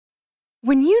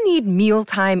When you need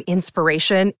mealtime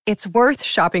inspiration, it's worth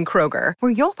shopping Kroger,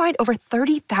 where you'll find over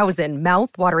 30,000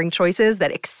 mouth-watering choices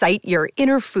that excite your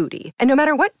inner foodie. And no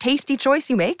matter what tasty choice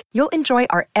you make, you'll enjoy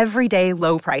our everyday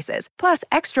low prices, plus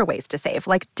extra ways to save,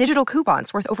 like digital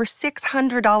coupons worth over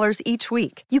 $600 each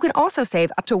week. You can also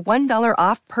save up to $1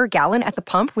 off per gallon at the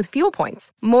pump with fuel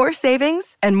points. More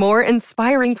savings and more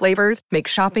inspiring flavors make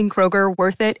shopping Kroger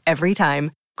worth it every time.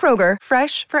 Kroger,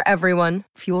 fresh for everyone.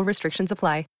 Fuel restrictions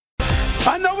apply.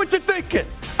 I know what you're thinking.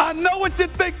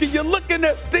 You're looking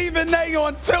at Stephen A.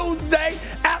 on Tuesday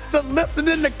after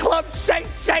listening to Club Shay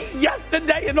Shay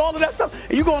yesterday and all of that stuff.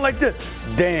 And you're going like this.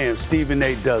 Damn, Stephen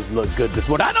A. does look good this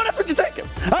morning. I know that's what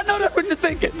you're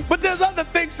thinking. But there's other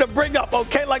things to bring up,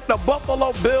 okay? Like the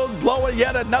Buffalo Bills blowing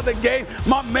yet another game.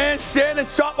 My man Shannon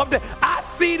Sharp up there. I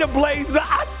see the blazer.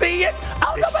 I see it. I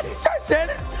don't know about his shirt,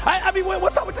 Shannon. I mean,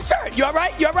 what's up with the shirt? You all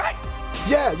right?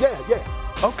 Yeah.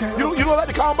 Okay. You don't like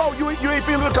the combo? You ain't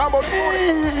feeling the combo this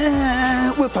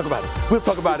morning? We'll talk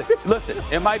about it. Listen,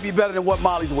 it might be better than what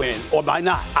Molly's wearing, or might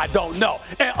not. I don't know.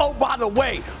 And oh, by the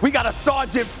way, we got a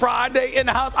Sergeant Friday in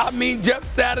the house. I mean, Jeff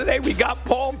Saturday. We got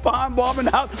Paul Feinbaum in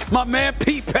the house. My man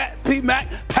Pat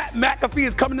McAfee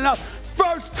is coming in the house.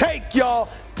 First take, y'all.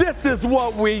 This is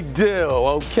what we do,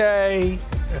 okay?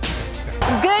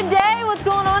 Good day. What's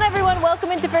going on, everyone?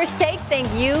 Welcome into First Take.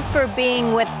 Thank you for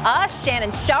being with us.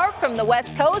 Shannon Sharp from the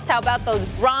West Coast. How about those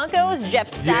Broncos? Jeff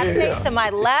Saturday to my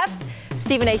left.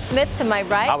 Stephen A. Smith to my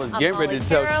right. I was getting ready to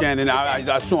tell Shannon.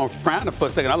 I saw him frowning for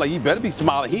a second. I was like, you better be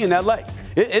smiling. He in L.A.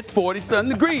 It's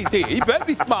 40-something degrees here. He better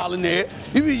be smiling there.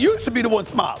 You should be the one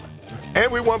smiling. And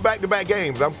we won back-to-back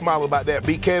games. I'm smiling about that.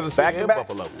 Beat Kansas City and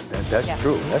Buffalo. That's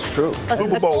true. Listen,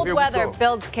 the cold weather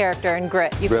builds character and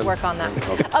grit. You can work on that.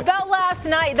 Okay. About last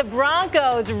night, the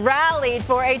Broncos rallied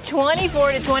for a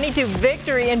 24-22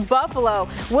 victory in Buffalo.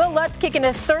 Will Lutz kicking a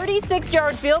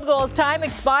 36-yard field goal as time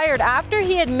expired after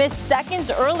he had missed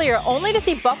seconds earlier, only to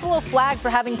see Buffalo flagged for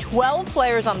having 12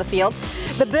 players on the field.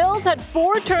 The Bills had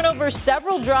 4 turnovers,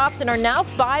 several drops, and are now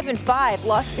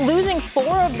 5-5, losing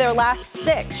 4 of their last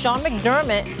 6. Sean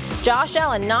McDermott, Josh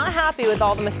Allen, not happy with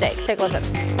all the mistakes. Take a listen.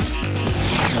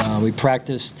 We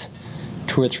practiced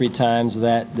 2 or 3 times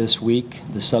that this week,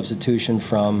 the substitution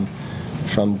from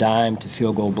dime to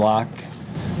field goal block,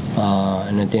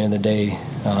 and at the end of the day,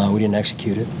 we didn't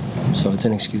execute it, so it's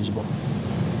inexcusable.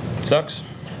 It sucks.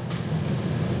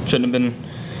 Shouldn't have been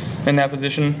in that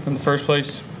position in the first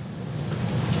place.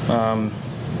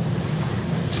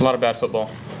 It's a lot of bad football.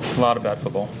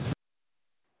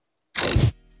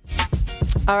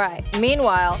 All right.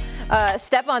 Meanwhile,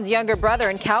 Stefan's younger brother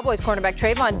and Cowboys cornerback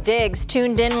Trayvon Diggs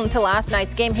tuned in to last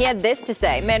night's game. He had this to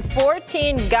say, man,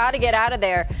 14 got to get out of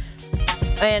there.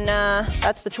 And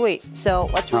that's the tweet. So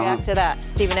let's react to that.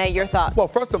 Stephen A., your thoughts? Well,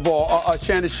 first of all,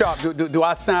 Shannon Sharp, do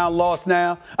I sound lost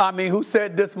now? I mean, who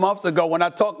said this months ago when I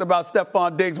talked about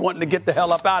Stefon Diggs wanting to get the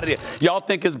hell up out of there? Y'all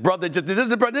think his brother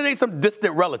this ain't some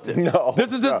distant relative. No.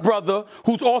 This is his brother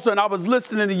who's also, and I was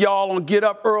listening to y'all on Get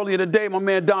Up earlier today. My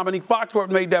man Dominique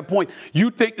Foxworth made that point. You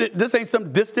think that this ain't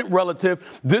some distant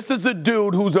relative. This is a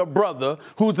dude who's a brother,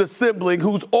 who's a sibling,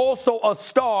 who's also a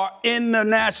star in the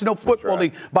National Football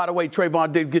League. By the way,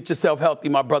 Trayvon Diggs, get yourself healthy,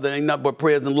 my brother. Ain't nothing but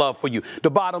prayers and love for you. The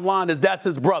bottom line is that's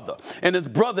his brother. And his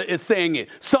brother is saying it.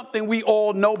 Something we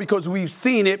all know because we've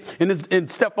seen it in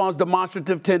Stefan's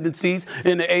demonstrative tendencies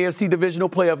in the AFC divisional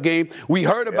playoff game. We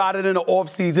heard about it in the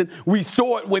offseason. We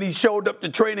saw it when he showed up to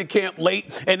training camp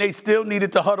late, and they still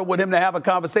needed to huddle with him to have a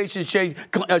conversation,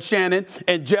 Shannon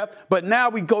and Jeff. But now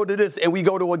we go to this, and we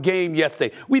go to a game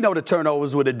yesterday. We know the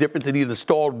turnovers were the difference in either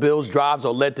stalled Bills drives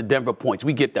or led to Denver points.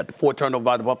 We get that. The 4 turnovers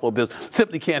by the Buffalo Bills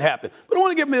simply can't happen. But I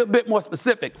want to get a bit more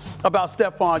specific about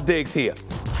Stefon Diggs here.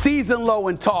 Season low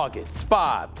in targets,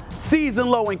 5. Season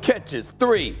low in catches,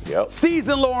 3.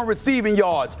 Season low in receiving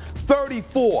yards,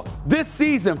 34. This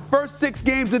season, first 6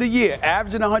 games of the year,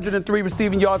 averaging 103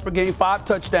 receiving yards per game, 5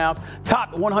 touchdowns,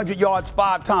 topped 100 yards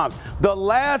 5 times. The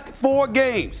last 4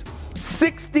 games,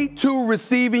 62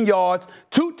 receiving yards,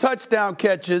 2 touchdown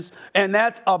catches, and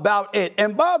that's about it.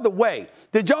 And by the way,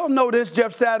 did y'all know this,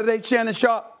 Jeff Saturday, Shannon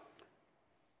Sharp?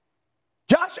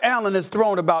 Josh Allen has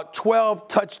thrown about 12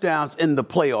 touchdowns in the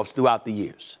playoffs throughout the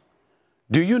years.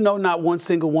 Do you know not one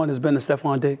single one has been to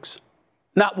Stefon Diggs?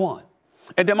 Not one.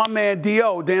 And then my man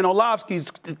Dan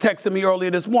Orlovsky's texting me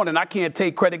earlier this morning. I can't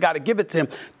take credit, got to give it to him,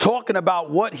 talking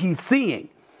about what he's seeing.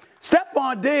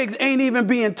 Stefon Diggs ain't even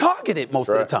being targeted most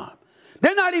of the time.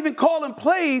 They're not even calling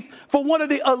plays for one of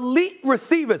the elite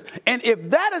receivers. And if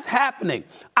that is happening,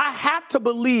 I have to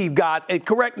believe, guys, and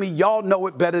correct me, y'all know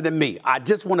it better than me. I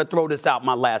just want to throw this out,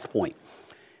 my last point.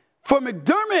 For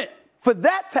McDermott, for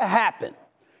that to happen,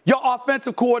 Your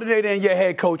offensive coordinator and your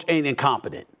head coach ain't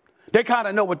incompetent. They kind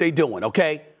of know what they're doing,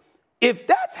 okay? If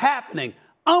that's happening,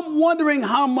 I'm wondering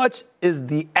how much is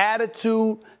the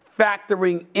attitude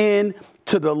factoring in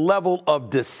to the level of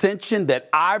dissension that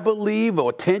I believe,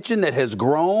 or tension that has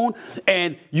grown.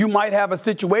 And you might have a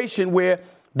situation where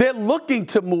they're looking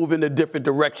to move in a different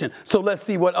direction. So let's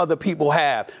see what other people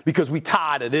have, because we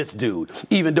tired of this dude,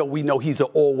 even though we know he's an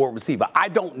all-world receiver. I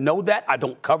don't know that. I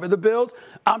don't cover the Bills.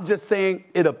 I'm just saying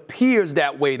it appears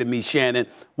that way to me, Shannon.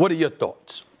 What are your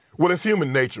thoughts? Well, it's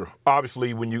human nature.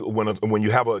 Obviously, when you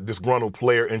have a disgruntled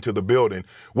player into the building,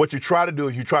 what you try to do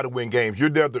is you try to win games. You're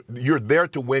there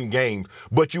to win games,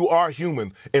 but you are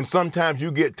human, and sometimes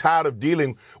you get tired of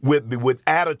dealing with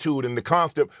attitude and the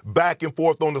constant back and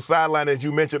forth on the sideline, as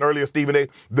you mentioned earlier, Stephen A.,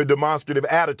 the demonstrative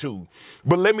attitude.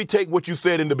 But let me take what you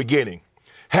said in the beginning.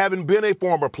 Having been a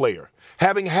former player,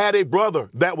 having had a brother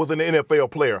that was an NFL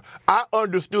player, I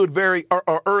understood very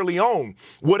early on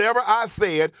whatever I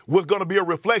said was going to be a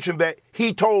reflection that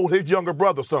he told his younger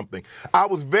brother something. I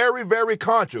was very, very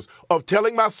conscious of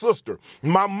telling my sister,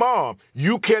 my mom,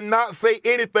 you cannot say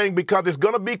anything because it's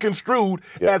going to be construed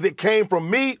as it came from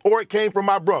me or it came from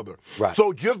my brother. Right.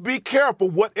 So just be careful.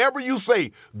 Whatever you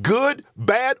say, good,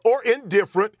 bad, or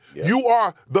indifferent, you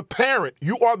are the parent,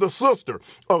 you are the sister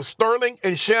of Sterling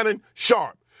and Shannon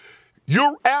Sharp.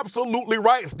 You're absolutely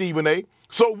right, Stephen A.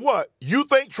 So what? You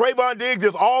think Trayvon Diggs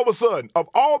is all of a sudden, of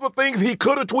all the things he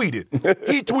could have tweeted,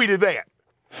 he tweeted that.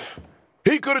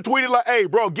 He could have tweeted like, hey,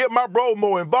 bro, get my bro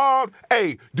more involved.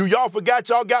 Hey, do y'all forgot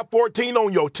y'all got 14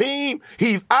 on your team?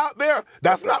 He's out there.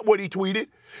 That's not what he tweeted.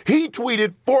 He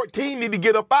tweeted 14 need to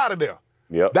get up out of there.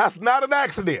 Yep. That's not an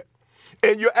accident.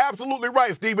 And you're absolutely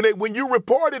right, Stephen A. When you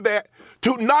reported that,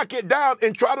 to knock it down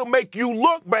and try to make you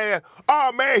look bad,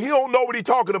 oh, man, he don't know what he's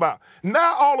talking about.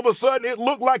 Now, all of a sudden, it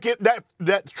looked like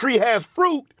that tree has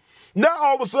fruit. Now,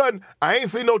 all of a sudden, I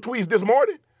ain't seen no tweets this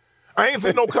morning. I ain't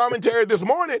seen no commentary this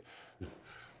morning.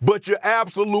 But you're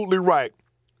absolutely right.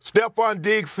 Stephon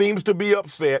Diggs seems to be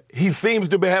upset. He seems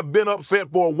to have been upset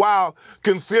for a while,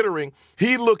 considering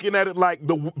he's looking at it like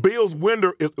the Bills'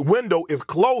 window is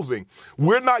closing.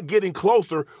 We're not getting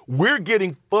closer. We're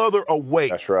getting further away.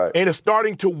 That's right. And it's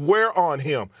starting to wear on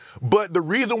him. But the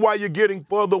reason why you're getting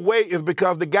further away is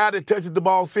because the guy that touches the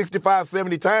ball 65,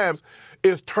 70 times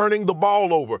is turning the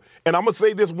ball over. And I'm going to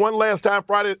say this one last time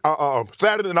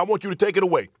Saturday, and I want you to take it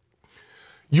away.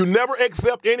 You never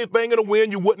accept anything in a win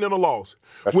you wouldn't in a loss.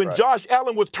 That's when right. Josh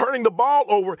Allen was turning the ball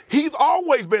over, he's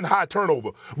always been high turnover.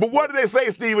 But what did they say,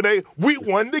 Stephen A? We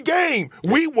won the game.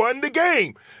 We won the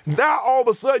game. Now all of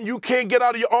a sudden you can't get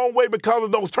out of your own way because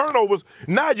of those turnovers.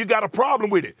 Now you got a problem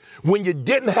with it. When you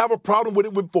didn't have a problem with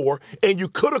it before and you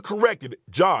could have corrected it,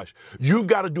 Josh, you've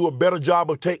got to do a better job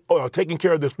of taking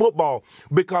care of this football,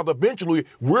 because eventually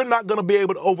we're not going to be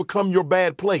able to overcome your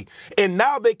bad play. And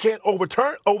now they can't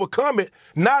overcome it.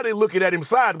 Now they're looking at him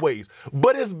sideways.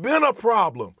 But it's been a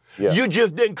problem. Yeah. You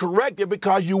just didn't correct it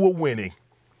because you were winning.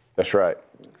 That's right.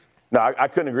 No, I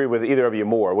couldn't agree with either of you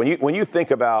more. When you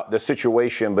think about the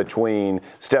situation between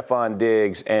Stephon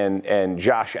Diggs and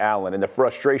Josh Allen and the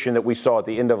frustration that we saw at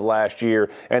the end of last year,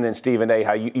 and then Stephen A.,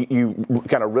 how you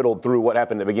kind of riddled through what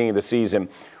happened at the beginning of the season,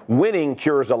 winning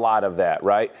cures a lot of that,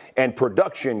 right? And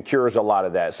production cures a lot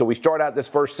of that. So we start out this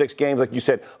first 6 games, like you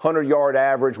said, 100-yard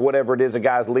average, whatever it is, a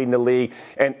guy's leading the league,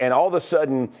 and all of a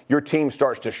sudden your team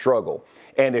starts to struggle.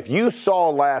 And if you saw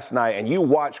last night and you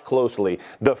watched closely,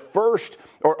 the first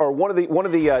or one of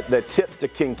the tips to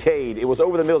Kincaid, it was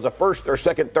over the middle, it was a first or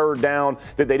second third down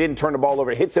that they didn't turn the ball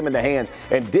over. It hits him in the hands,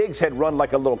 and Diggs had run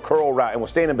like a little curl route and was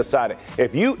standing beside it.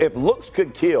 If looks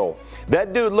could kill,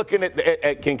 that dude looking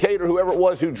at Kincaid or whoever it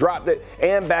was who dropped it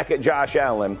and back at Josh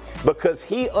Allen, because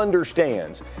he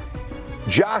understands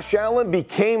Josh Allen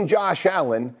became Josh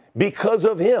Allen because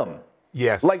of him.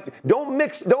 Yes. Like, don't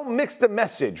mix the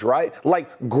message, right? Like,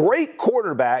 great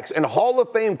quarterbacks and Hall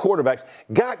of Fame quarterbacks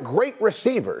got great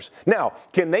receivers. Now,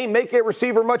 can they make a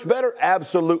receiver much better?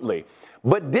 Absolutely.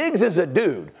 But Diggs is a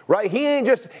dude, right? He ain't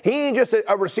just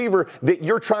a receiver that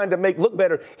you're trying to make look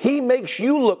better. He makes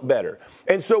you look better.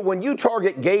 And so when you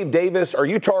target Gabe Davis or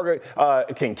you target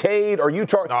Kincaid or you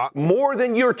target more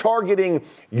than you're targeting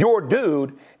your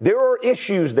dude, there are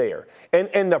issues there.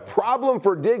 And the problem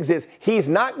for Diggs is he's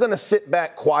not going to sit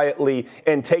back quietly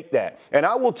and take that. And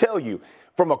I will tell you,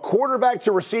 from a quarterback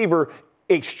to receiver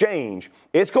exchange,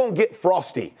 it's going to get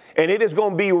frosty, and it is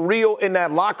going to be real in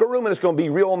that locker room, and it's going to be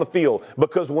real on the field,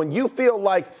 because when you feel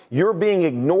like you're being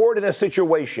ignored in a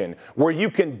situation where you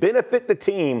can benefit the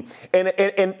team,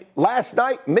 and last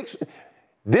night,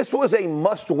 this was a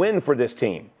must-win for this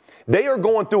team. They are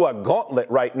going through a gauntlet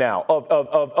right now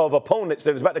of opponents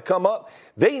that is about to come up.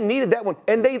 They needed that one.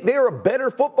 And they're a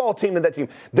better football team than that team.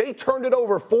 They turned it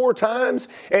over 4 times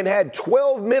and had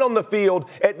 12 men on the field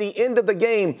at the end of the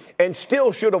game and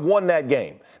still should have won that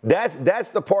game. That's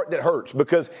the part that hurts,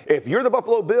 because if you're the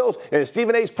Buffalo Bills, and at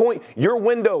Stephen A's point, your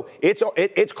window,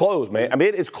 it's closed, man. I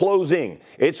mean, it's closing.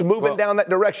 It's moving down that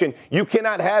direction. You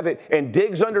cannot have it. And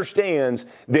Diggs understands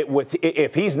that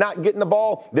if he's not getting the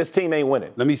ball, this team ain't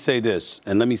winning. Let me say this,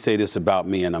 and let me say this about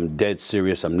me, and I'm dead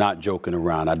serious. I'm not joking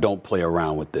around. I don't play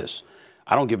around with this.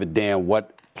 I don't give a damn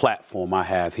what platform I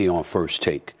have here on First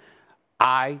Take.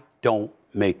 I don't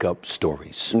make up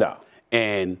stories. No.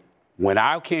 And when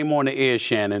I came on the air,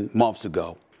 Shannon, months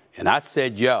ago, and I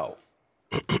said, yo,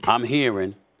 I'm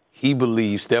hearing he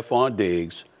believes Stephon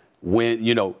Diggs,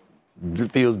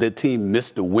 feels their team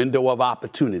missed the window of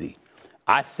opportunity.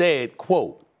 I said,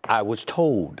 quote, I was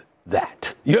told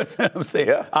that. You understand what I'm saying?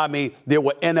 Yeah. I mean, there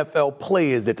were NFL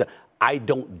players that I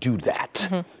don't do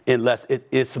that unless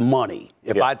it's money.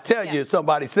 If I tell you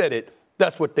somebody said it,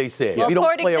 that's what they said. Well, you don't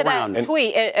according play to around. that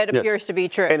tweet, it appears to be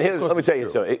true. And let me tell you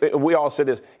something. We all said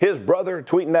this. His brother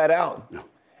tweeting that out. No.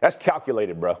 That's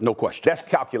calculated, bro. No question. That's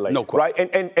calculated. No question.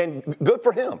 Right? And good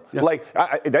for him. Yeah. Like,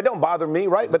 that don't bother me,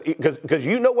 right? But because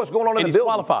you know what's going on in the building.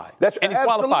 Qualified. That's and he's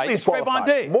qualified. He's Trayvon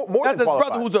Diggs. More that's than his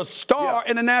brother who's a star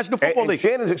in the National Football League.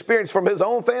 Shannon's experience from his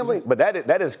own family, but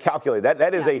that is calculated.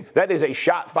 That is a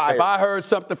shot fired. If I heard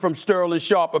something from Sterling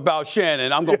Sharp about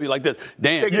Shannon, I'm going to be like this.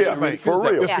 Damn, Shannon really feels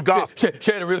that way. It's the gospel.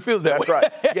 Shannon really feels that way.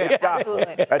 That's right. Yeah,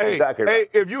 absolutely. That's exactly right.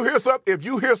 Hey, if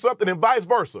you hear something, and vice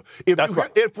versa.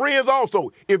 And friends also,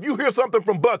 if you hear something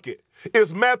from Bucket,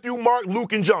 it's Matthew, Mark,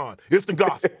 Luke, and John. It's the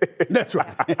gospel. That's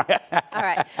right. All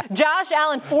right. Josh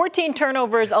Allen, 14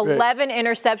 turnovers, 11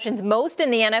 interceptions, most in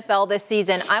the NFL this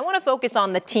season. I want to focus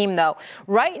on the team, though.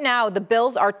 Right now, the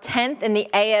Bills are 10th in the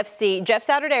AFC. Jeff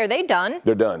Saturday, are they done?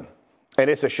 They're done. And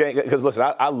it's a shame because, listen,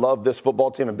 I love this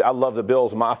football team. I love the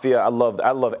Bills Mafia. I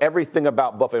love everything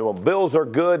about Buffalo. Bills are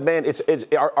good, man. It's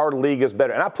our league is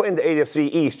better. And I played in the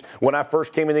AFC East when I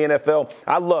first came in the NFL.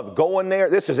 I love going there.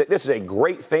 This is a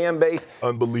great fan base.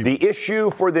 Unbelievable. The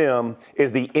issue for them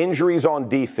is the injuries on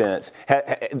defense.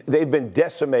 They've been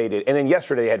decimated. And then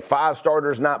yesterday they had 5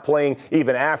 starters not playing,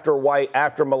 even after White,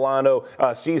 after Milano,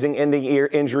 season-ending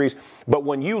injuries. But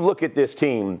when you look at this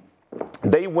team,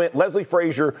 they went, Leslie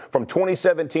Frazier from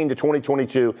 2017 to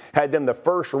 2022 had them the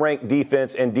first ranked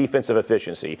defense in defensive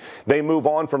efficiency. They move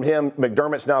on from him.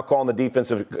 McDermott's now calling the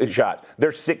defensive shots.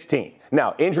 They're 16th.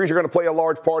 Now, injuries are going to play a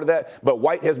large part of that, but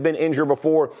White has been injured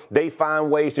before. They find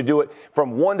ways to do it.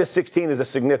 From 1 to 16 is a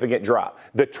significant drop.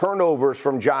 The turnovers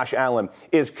from Josh Allen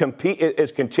is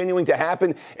continuing to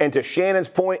happen. And to Shannon's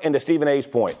point and to Stephen A's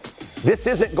point, this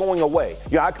isn't going away.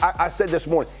 I said this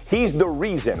morning, he's the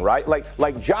reason, right?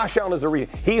 Like Josh Allen is the reason.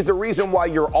 He's the reason why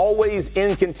you're always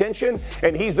in contention,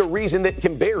 and he's the reason that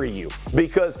can bury you.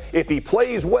 Because if he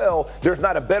plays well, there's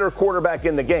not a better quarterback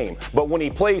in the game. But when he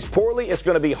plays poorly, it's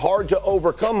going to be hard to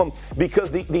overcome them because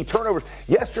the turnovers.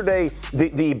 Yesterday,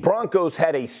 the Broncos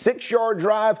had a 6-yard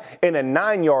drive and a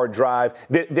 9-yard drive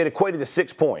that equated to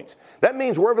 6 points. That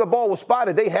means wherever the ball was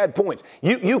spotted, they had points.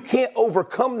 You can't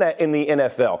overcome that in the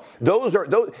NFL.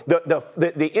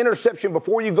 The interception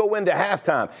before you go into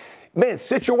halftime. Man,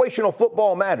 situational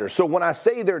football matters. So when I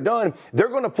say they're done, they're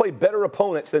going to play better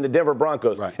opponents than the Denver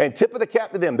Broncos. Right. And tip of the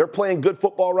cap to them. They're playing good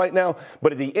football right now.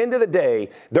 But at the end of the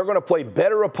day, they're going to play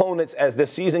better opponents as the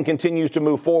season continues to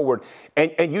move forward.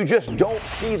 And you just don't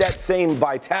see that same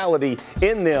vitality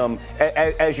in them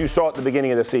as you saw at the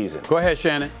beginning of the season. Go ahead,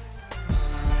 Shannon.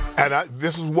 And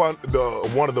this is one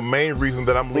of the main reasons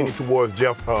that I'm leaning towards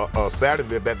Jeff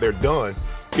Saturday that they're done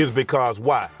is because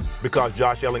why? Because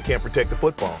Josh Allen can't protect the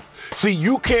football. See,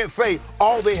 you can't say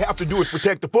all they have to do is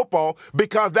protect the football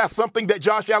because that's something that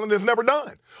Josh Allen has never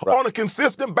done. Right. On a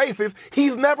consistent basis,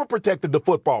 he's never protected the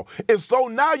football. And so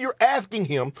now you're asking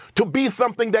him to be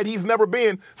something that he's never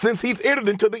been since he's entered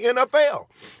into the NFL.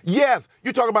 Yes,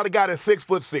 you're talking about a guy that's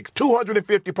 6'6",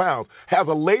 250 pounds, has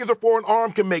a laser for an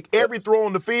arm, can make every throw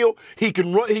on the field. He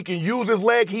can run, he can use his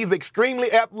leg. He's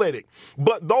extremely athletic.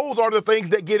 But those are the things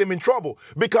that get him in trouble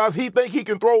because he thinks he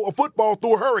can throw a football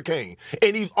through a hurricane.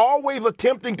 And he's always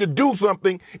attempting to do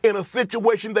something in a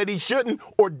situation that he shouldn't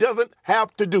or doesn't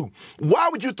have to do. Why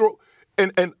would you throw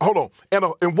and hold on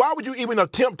and why would you even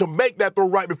attempt to make that throw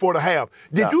right before the half?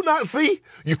 Did you not see?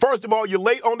 First of all, you're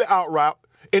late on the out route.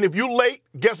 And if you late,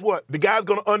 guess what? The guy's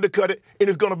going to undercut it, and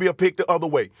it's going to be a pick the other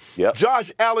way. Yep.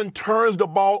 Josh Allen turns the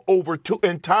ball over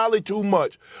entirely too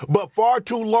much, but far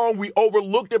too long we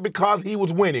overlooked it because he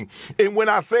was winning. And when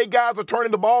I say guys are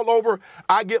turning the ball over,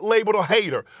 I get labeled a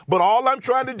hater. But all I'm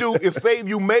trying to do is save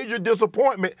you major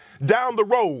disappointment down the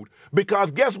road.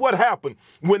 Because guess what happened?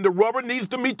 When the rubber needs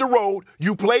to meet the road,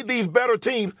 you play these better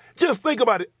teams. Just think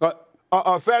about it.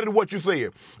 Saturday, what you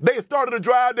said. They started a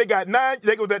drive, they got 9,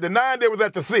 they was at the 9, they was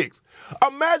at the 6.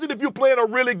 Imagine if you're playing a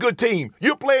really good team.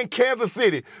 You're playing Kansas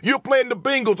City, you're playing the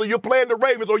Bengals, or you're playing the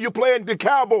Ravens, or you're playing the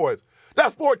Cowboys.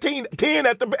 That's 14-10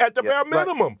 at the bare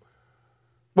minimum. Right.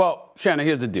 Well, Shannon,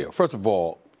 here's the deal. First of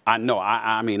all, I know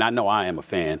I am a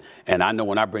fan, and I know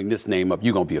when I bring this name up,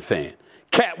 you're going to be a fan.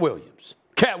 Cat Williams.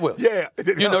 Yeah.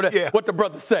 You know that? Yeah. What the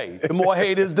brothers say. The more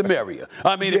haters, the merrier.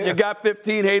 I mean, if you got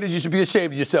 15 haters, you should be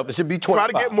ashamed of yourself. It should be 25.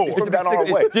 Try to get more. He's from down our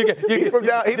way. He's from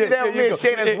down me and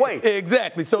Shannon's way.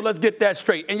 Exactly. So let's get that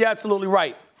straight. And you're absolutely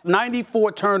right.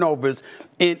 94 turnovers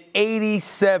in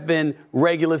 87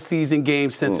 regular season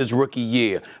games since his rookie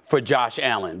year for Josh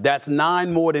Allen. That's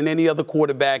 9 more than any other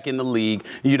quarterback in the league.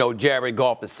 You know, Jared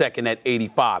Goff is second at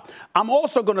 85. I'm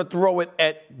also going to throw it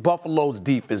at Buffalo's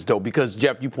defense, though, because,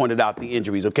 Jeff, you pointed out the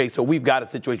injuries, okay? So we've got a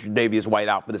situation with Davius White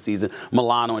out for the season.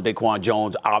 Milano and Daquan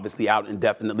Jones obviously out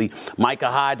indefinitely.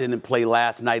 Micah Hyde didn't play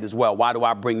last night as well. Why do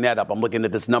I bring that up? I'm looking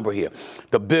at this number here.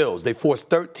 The Bills, they forced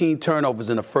 13 turnovers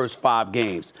in the first 5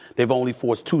 games. They've only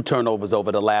forced 2 turnovers over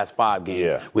the last 5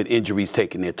 games with injuries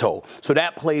taking their toll. So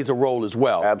that plays a role as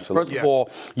well. Absolutely. First of all,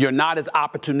 you're not as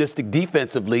opportunistic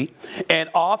defensively, and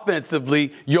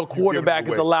offensively, your quarterback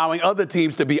is allowing other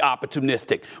teams to be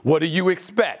opportunistic. What do you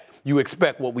expect? You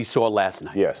expect what we saw last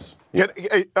night. Yes.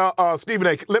 Stephen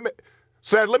A., let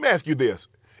me ask you this.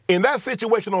 In that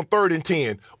situation on 3rd and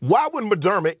 10, why would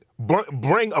McDermott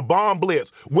bring a bomb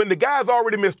blitz when the guy's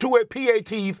already missed 2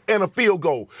 PATs and a field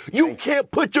goal? You can't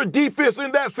put your defense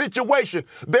in that situation.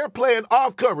 They're playing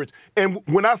off coverage. And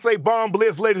when I say bomb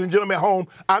blitz, ladies and gentlemen at home,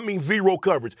 I mean 0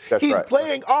 coverage. He's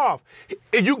playing off.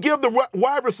 You give the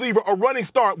wide receiver a running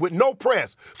start with no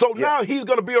press. So now he's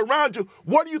going to be around you.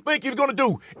 What do you think he's going to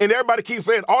do? And everybody keeps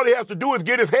saying all he has to do is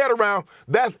get his head around.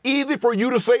 That's easy for you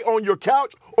to say on your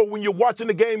couch or when you're watching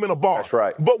the game in a bar. That's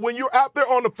right. But when you're out there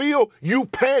on the field, you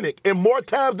panic. And more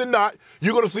times than not,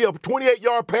 you're going to see a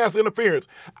 28-yard pass interference.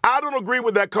 I don't agree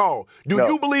with that call. Do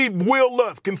you believe Will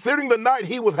Lutz, considering the night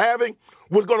he was having,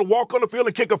 was going to walk on the field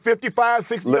and kick a 55,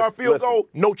 60-yard field goal?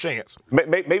 No chance.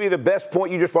 Maybe the best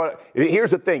point you just brought up. Here's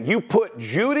the thing. You put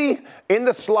Judy in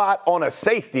the slot on a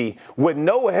safety with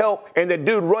no help and the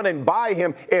dude running by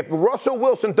him. If Russell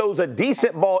Wilson throws a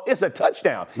decent ball, it's a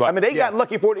touchdown. Right. I mean, they got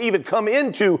lucky for it to even come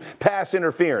into pass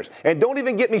interference. And don't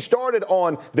even get me started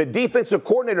on the defensive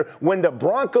coordinator. When the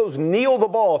Broncos kneel the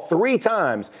ball 3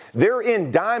 times, they're in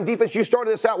dime defense. You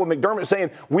started this out with McDermott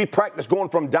saying we practice going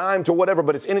from dime to whatever,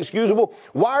 but it's inexcusable.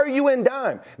 Why are you in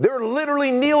dime? They're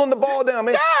literally kneeling the ball down,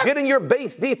 man. Yes. Getting your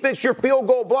base defense, your field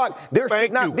goal block. There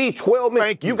should not be 12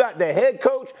 minutes. You got the head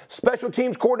coach, special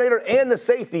teams coordinator, and the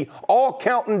safety all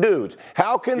counting dudes.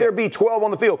 How can there be 12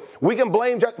 on the field? We can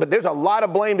blame Jack, but there's a lot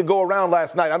of blame to go around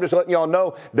last night. I'm just letting y'all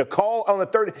know the call on the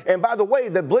 3rd. And by the way,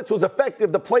 the blitz was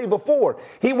effective the play before.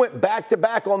 He went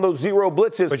back-to-back on those 0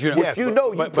 blitzes, which you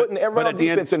putting everyone on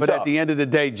defense in But at the end of the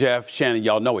day, Jeff, Shannon,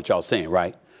 y'all know what y'all saying,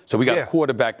 right? So we got a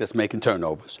quarterback that's making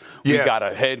turnovers. We got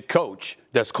a head coach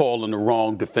that's calling the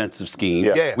wrong defensive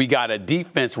scheme. We got a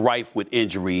defense rife with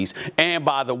injuries. And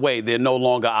by the way, they're no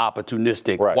longer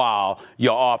opportunistic while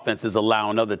your offense is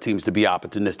allowing other teams to be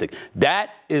opportunistic.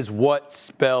 That is what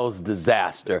spells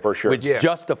disaster, for sure. Which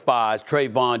justifies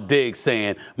Trayvon Diggs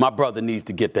saying, my brother needs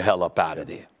to get the hell up out of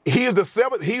there. He's the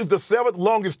 7th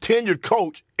longest tenured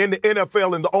coach in the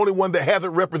NFL and the only one that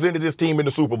hasn't represented his team in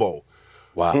the Super Bowl.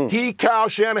 Wow. He, Kyle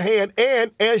Shanahan,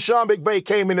 and Sean McVay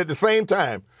came in at the same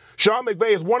time. Sean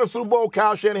McVay has won a Super Bowl.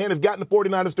 Kyle Shanahan has gotten the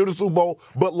 49ers to the Super Bowl,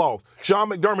 but lost. Sean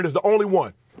McDermott is the only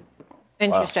one.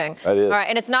 Interesting. Wow. All right,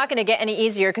 and it's not going to get any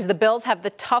easier because the Bills have the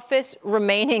toughest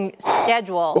remaining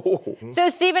schedule. So,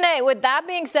 Stephen A., with that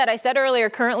being said, I said earlier,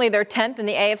 currently they're 10th in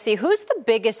the AFC. Who's the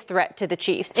biggest threat to the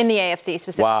Chiefs in the AFC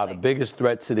specifically? Wow, the biggest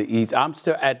threat to the East. I'm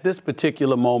still, at this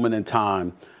particular moment in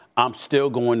time, I'm still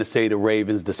going to say the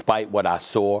Ravens, despite what I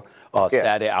saw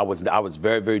Saturday. I was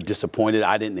very, very disappointed.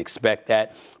 I didn't expect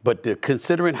that. But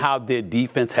considering how their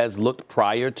defense has looked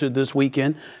prior to this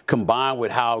weekend, combined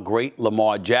with how great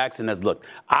Lamar Jackson has looked,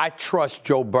 I trust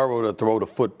Joe Burrow to throw the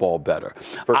football better.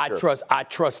 I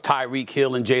trust Tyreek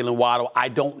Hill and Jalen Waddle. I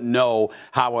don't know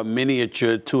how a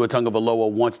miniature Tua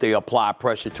Tagovailoa, once they apply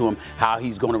pressure to him, how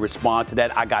he's going to respond to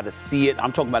that. I got to see it.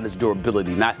 I'm talking about his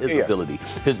durability, not his ability.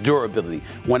 His durability.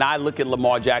 When I look at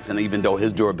Lamar Jackson, even though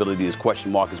his durability is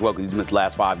question mark as well, because he's missed the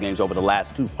last 5 games over the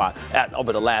last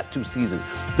two seasons,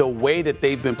 the way that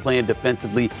they've been playing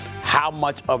defensively, how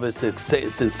much of a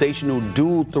sensational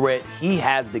dual threat he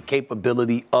has the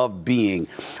capability of being,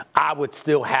 I would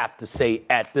still have to say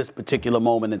at this particular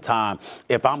moment in time,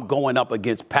 if I'm going up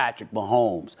against Patrick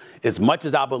Mahomes, as much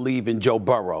as I believe in Joe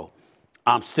Burrow,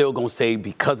 I'm still going to say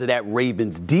because of that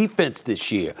Ravens defense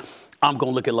this year, I'm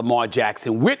going to look at Lamar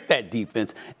Jackson with that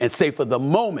defense and say for the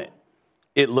moment,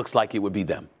 it looks like it would be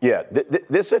them. Yeah,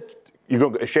 this is.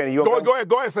 Shannon, you go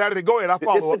ahead, Saturday. Go ahead. I'll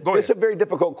follow up. This is a very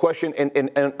difficult question and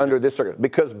under this circuit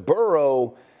because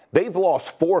Burrow, they've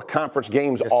lost 4 conference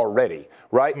games already,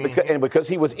 right? Mm-hmm. Because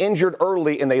he was injured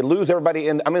early and they lose everybody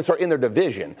in their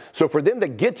division. So for them to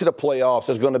get to the playoffs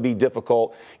is going to be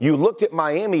difficult. You looked at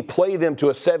Miami play them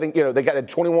to a 7, they got a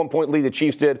 21-point lead, the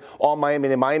Chiefs did on Miami,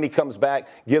 and then Miami comes back,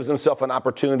 gives themselves an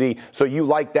opportunity. So you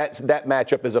like that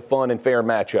matchup as a fun and fair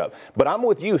matchup. But I'm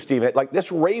with you, Steven. Like this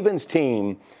Ravens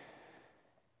team,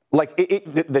 like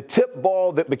the tip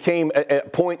ball that became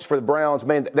points for the Browns,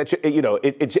 man,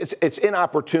 it's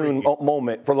inopportune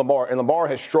moment for Lamar, and Lamar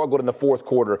has struggled in the fourth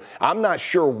quarter. I'm not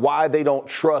sure why they don't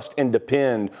trust and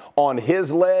depend on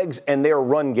his legs and their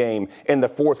run game in the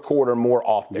fourth quarter more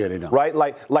often. Yeah, they don't. Right?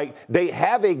 Like they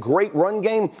have a great run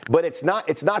game, but it's not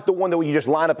the one that you just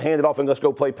line up, hand it off, and let's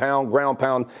go play ground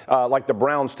pound like the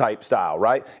Browns type style,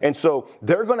 right? And so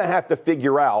they're going to have to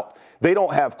figure out. They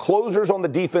don't have closers on the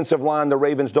defensive line, the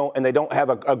Ravens don't, and they don't have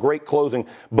a great closing.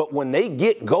 But when they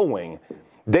get going,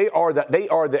 they are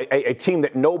a team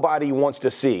that nobody wants to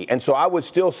see. And so I would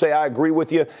still say I agree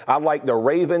with you. I like the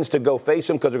Ravens to go face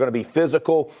them because they're going to be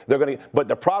physical. But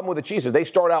the problem with the Chiefs is they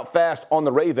start out fast on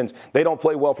the Ravens. They don't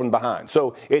play well from behind.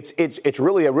 So it's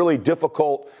really a really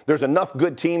difficult. There's enough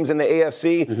good teams in the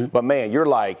AFC, but man, you're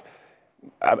like.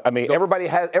 I mean, everybody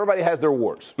has their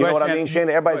warts. You know what I mean,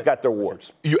 Shannon? Everybody's got their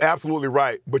warts. You're absolutely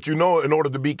right. But in order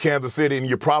to beat Kansas City, and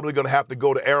you're probably going to have to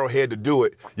go to Arrowhead to do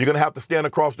it, you're going to have to stand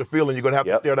across the field and you're going to have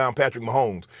to stare down Patrick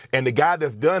Mahomes. And the guy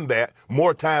that's done that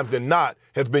more times than not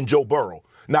has been Joe Burrow.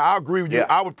 Now, I agree with you.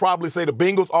 I would probably say the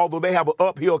Bengals, although they have an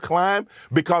uphill climb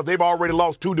because they've already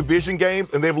lost 2 division games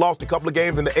and they've lost a couple of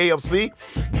games in the AFC.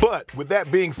 But with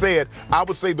that being said, I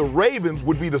would say the Ravens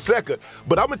would be the second.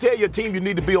 But I'm going to tell you a team you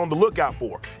need to be on the lookout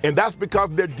for, and that's because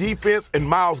of their defense and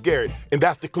Myles Garrett, and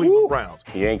that's the Cleveland Browns.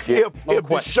 He ain't kidding. If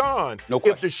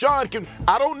Deshaun can,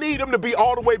 I don't need him to be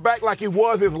all the way back like he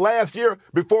was his last year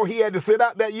before he had to sit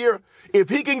out that year. If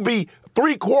he can be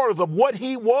 3/4 of what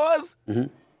he was,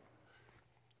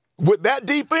 with that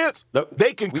defense,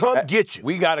 they can come get you.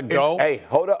 We got to go. Hey,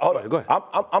 hold on. Go ahead.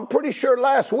 I'm pretty sure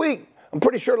last week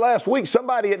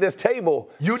somebody at this table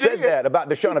said that about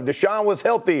Deshaun. If Deshaun was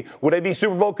healthy, would they be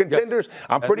Super Bowl contenders? Yes.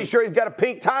 I'm pretty sure he's got a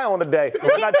pink tie on today.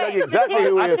 I'm not telling you exactly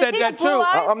who he is. I said that too.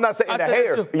 I'm not saying the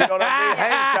hair. You know what I mean?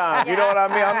 Hang time. You know what I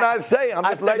mean? I'm not saying. I'm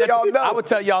just letting y'all know. I would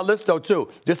tell y'all this, though, too.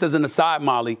 Just as an aside,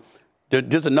 Molly,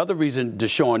 there's another reason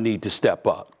Deshaun need to step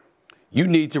up. You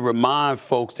need to remind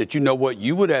folks that, you know what,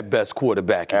 you were that best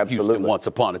quarterback in Houston once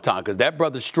upon a time. Because that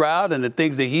brother Stroud and the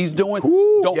things that he's doing,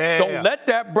 don't let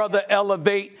that brother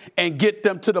elevate and get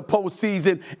them to the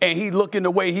postseason and he looking the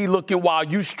way he looking while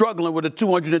you struggling with a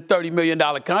 $230 million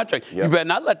contract. Yep. You better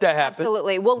not let that happen.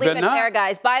 Absolutely. We'll leave it there,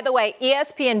 guys. By the way,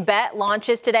 ESPN Bet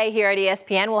launches today here at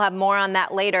ESPN. We'll have more on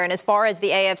that later. And as far as the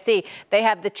AFC, they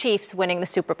have the Chiefs winning the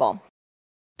Super Bowl.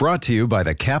 Brought to you by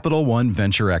the Capital One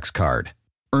Venture X card.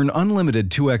 Earn unlimited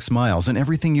 2x miles in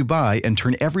everything you buy and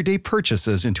turn everyday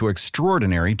purchases into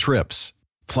extraordinary trips.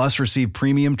 Plus, receive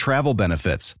premium travel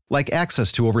benefits like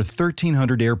access to over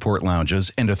 1,300 airport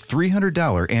lounges and a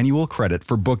 $300 annual credit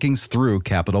for bookings through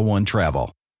Capital One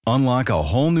Travel. Unlock a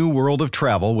whole new world of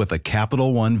travel with a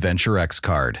Capital One Venture X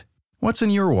card. What's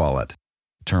in your wallet?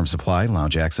 Terms apply.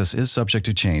 Lounge access is subject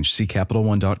to change. See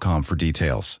CapitalOne.com for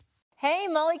details. Hey,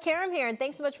 Molly Karam here, and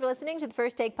thanks so much for listening to the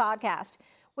First Take podcast.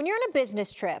 When you're on a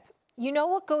business trip, you know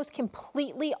what goes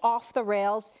completely off the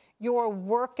rails? Your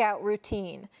workout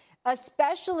routine,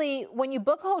 especially when you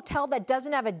book a hotel that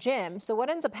doesn't have a gym. So what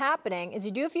ends up happening is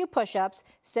you do a few push-ups,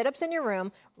 sit-ups in your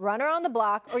room, run around the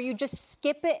block, or you just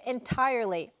skip it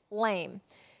entirely. Lame.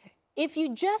 If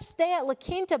you just stay at La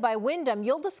Quinta by Wyndham,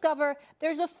 you'll discover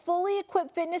there's a fully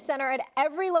equipped fitness center at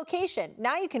every location.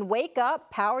 Now you can wake up,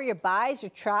 power your bis, your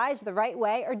tris the right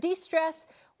way, or de-stress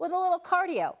with a little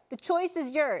cardio. The choice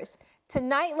is yours.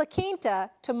 Tonight, La Quinta.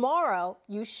 Tomorrow,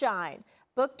 you shine.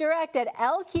 Book direct at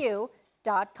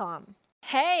lq.com.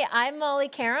 Hey, I'm Molly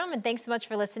Karam, and thanks so much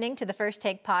for listening to the First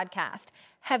Take podcast.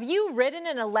 Have you ridden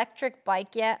an electric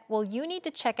bike yet? Well, you need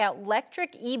to check out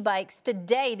Electric E-Bikes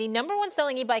today, the #1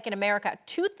 selling e-bike in America.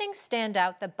 2 things stand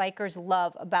out that bikers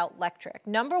love about Electric.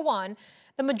 Number 1,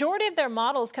 the majority of their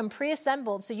models come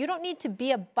pre-assembled, so you don't need to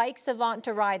be a bike savant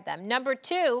to ride them. Number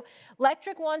 2,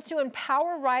 Electric wants to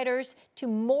empower riders to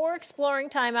more exploring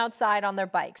time outside on their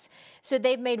bikes. So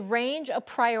they've made range a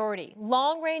priority.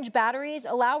 Long-range batteries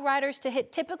allow riders to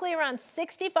hit typically around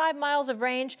 65 miles of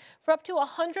range for up to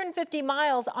 150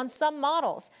 miles on some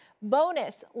models.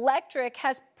 Bonus, Electric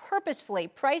has purposefully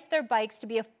priced their bikes to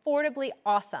be affordably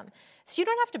awesome. So you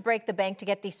don't have to break the bank to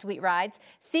get these sweet rides.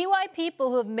 See why people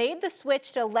who have made the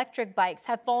switch to electric bikes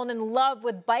have fallen in love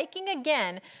with biking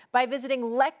again by visiting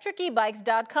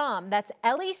electricebikes.com. That's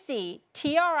LECTRIC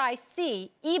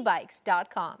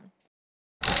ebikes.com.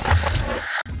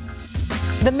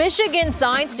 The Michigan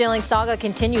sign-stealing saga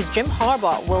continues. Jim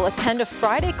Harbaugh will attend a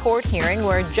Friday court hearing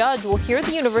where a judge will hear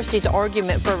the university's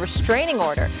argument for a restraining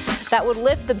order that would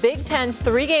lift the Big Ten's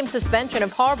 3-game suspension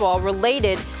of Harbaugh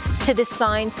related to this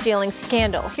sign-stealing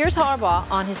scandal. Here's Harbaugh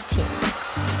on his team.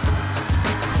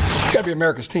 It's got to be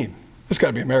America's team. It's got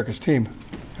to be America's team.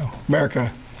 You know,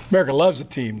 America loves a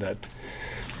team that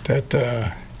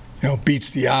beats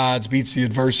the odds, beats the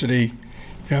adversity,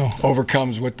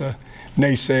 overcomes what the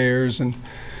naysayers and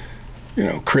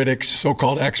critics,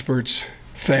 so-called experts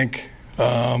think.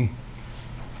 That's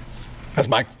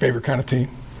my favorite kind of team.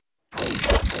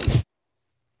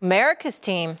 America's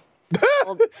team.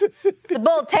 The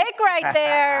bold take right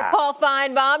there, Paul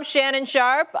Feinbaum, Shannon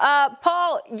Sharp.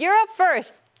 Paul, you're up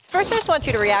first. First, I just want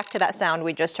you to react to that sound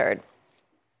we just heard.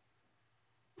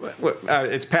 Well,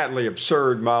 it's patently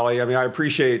absurd, Molly. I mean, I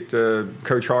appreciate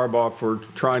Coach Harbaugh for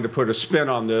trying to put a spin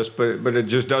on this, but it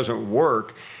just doesn't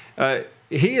work.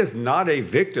 He is not a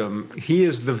victim. He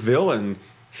is the villain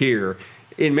here.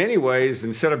 In many ways,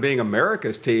 instead of being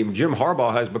America's team, Jim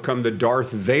Harbaugh has become the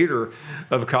Darth Vader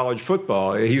of college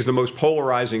football. He's the most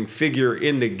polarizing figure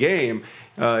in the game.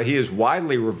 He is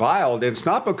widely reviled. And it's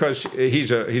not because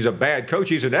he's a bad coach.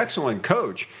 He's an excellent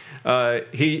coach.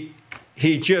 He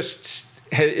just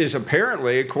is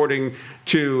apparently, according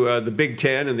to the Big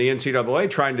Ten and the NCAA,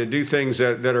 trying to do things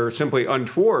that are simply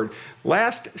untoward.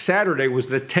 Last Saturday was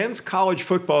the 10th college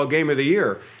football game of the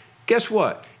year. Guess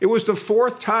what? It was the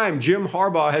 4th time Jim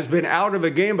Harbaugh has been out of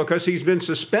a game because he's been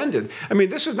suspended. I mean,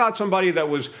 this is not somebody that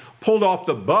was pulled off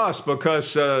the bus because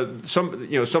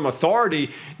some authority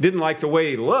didn't like the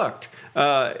way he looked.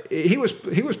 He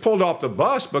was pulled off the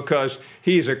bus because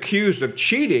he's accused of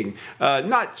cheating,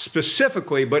 not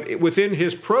specifically, but within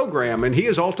his program, and he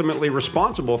is ultimately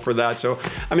responsible for that. So,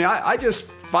 I mean, I just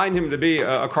find him to be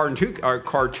a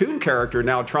cartoon character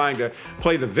now, trying to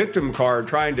play the victim card,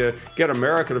 trying to get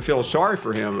America to feel sorry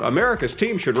for him. America's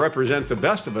team should represent the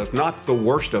best of us, not the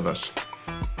worst of us.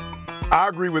 I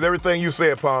agree with everything you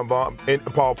said, Paul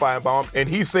Feinbaum, and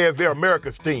he says they're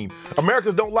America's team.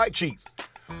 Americans don't like cheats.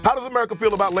 How does America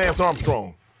feel about Lance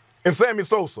Armstrong and Sammy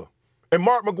Sosa and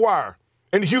Mark McGwire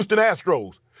and the Houston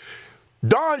Astros?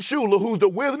 Don Shula, who's the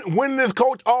winningest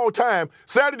coach all time,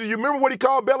 Saturday, do you remember what he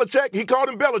called Belichick? He called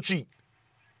him Belichick.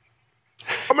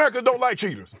 Americans don't like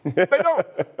cheaters. They don't.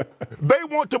 They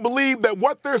want to believe that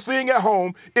what they're seeing at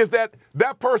home is that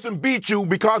that person beat you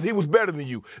because he was better than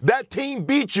you. That team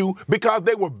beat you because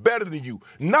they were better than you,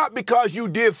 not because you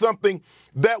did something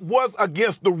that was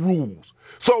against the rules.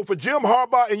 So for Jim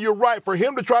Harbaugh, and you're right, for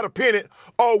him to try to pin it,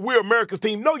 oh, we're America's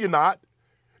team. No, you're not.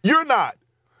 You're not.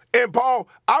 And, Paul,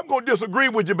 I'm going to disagree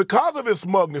with you because of his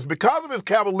smugness, because of his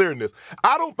cavalierness.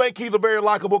 I don't think he's a very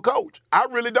likable coach. I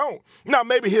really don't. Now,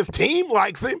 maybe his team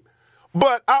likes him,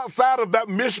 but outside of that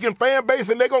Michigan fan base,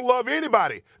 and they're going to love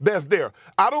anybody that's there,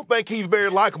 I don't think he's very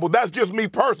likable. That's just me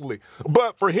personally.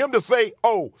 But for him to say,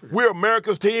 oh, we're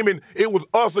America's team and it was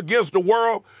us against the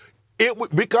world,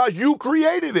 because you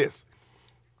created this.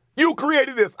 You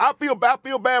created this. I feel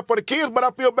bad for the kids, but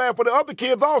I feel bad for the other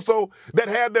kids also that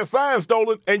had their signs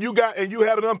stolen, and you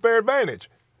had an unfair advantage.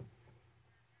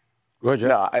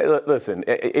 No, listen,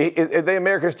 the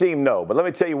America's team, no. But let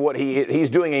me tell you what he's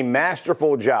doing a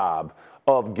masterful job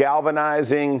of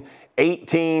galvanizing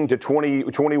 18 to 20,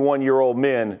 21-year-old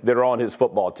men that are on his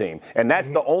football team. And that's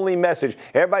the only message.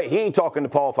 Everybody, he ain't talking to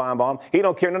Paul Feinbaum. He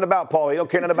don't care nothing about Paul. He don't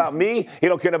care nothing about me. He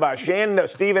don't care nothing about Shannon,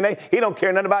 Stephen A. He don't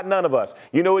care nothing about none of us.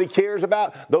 You know what he cares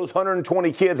about? Those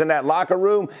 120 kids in that locker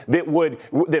room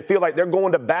that feel like they're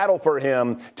going to battle for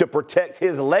him to protect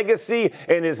his legacy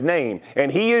and his name.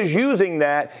 And he is using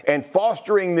that and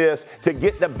fostering this to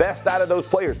get the best out of those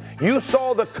players. You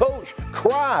saw the coach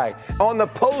cry on the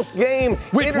post-game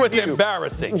which interview. Was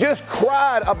embarrassing. Just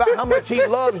cried about how much he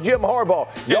loves Jim Harbaugh.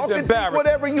 Y'all can think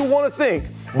whatever you want to think.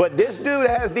 But this dude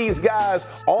has these guys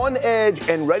on edge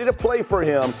and ready to play for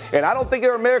him. And I don't think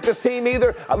they're America's team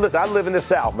either. Listen, I live in the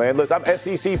South, man. Listen, I'm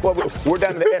SEC football. We're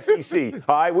down in the SEC.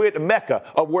 All right, we're at the mecca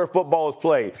of where football is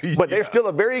played. But they're still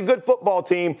a very good football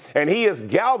team, and he is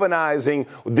galvanizing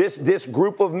this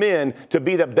group of men to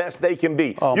be the best they can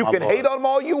be. You can hate on them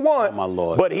all you want,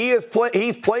 but he's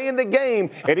playing the game,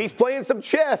 and he's playing some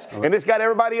chess, and it's got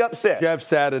everybody upset. Jeff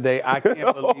Saturday, I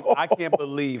can't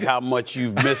believe how much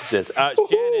you've missed this.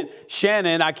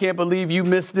 Shannon, I can't believe you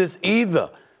missed this either.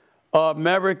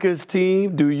 America's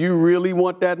team, do you really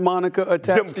want that moniker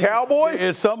attached to them Cowboys? There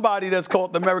is somebody that's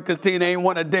called the America's team. They ain't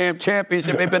won a damn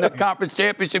championship. They've been in a conference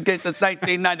championship game since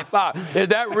 1995. Is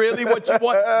that really what you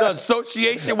want? The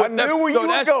association with them? So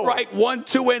that's strike 1,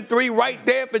 2, and 3 right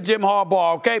there for Jim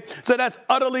Harbaugh, okay? So that's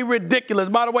utterly ridiculous.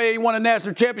 By the way, they ain't won a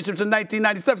national championship since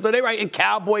 1997, so they're right in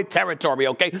Cowboy territory,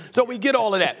 okay? So we get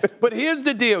all of that. But here's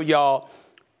the deal, y'all.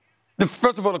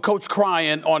 First of all, the coach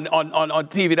crying on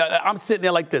TV. I'm sitting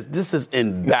there like this. This is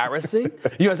embarrassing.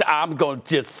 You know, I'm going to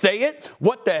just say it.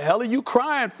 What the hell are you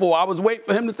crying for? I was waiting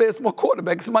for him to say it's my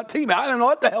quarterback. It's my team. I didn't know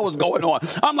what the hell was going on.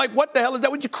 I'm like, what the hell is that?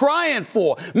 What you crying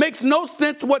for? Makes no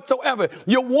sense whatsoever.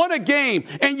 You won a game,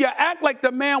 and you act like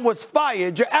the man was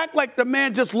fired. You act like the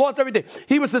man just lost everything.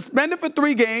 He was suspended for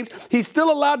 3 games. He's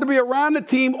still allowed to be around the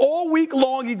team all week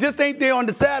long. He just ain't there on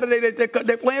the Saturday that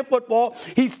they're playing football.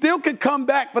 He still could come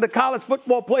back for the college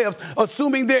football playoffs,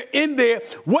 assuming they're in there.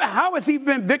 How has he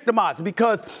been victimized?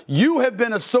 Because you have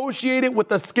been associated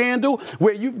with a scandal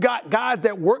where you've got guys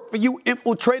that work for you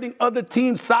infiltrating other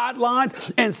teams'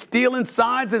 sidelines and stealing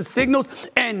signs and signals,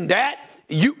 and that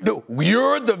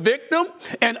you're the victim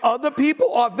and other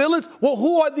people are villains? Well,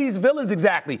 who are these villains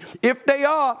exactly? If they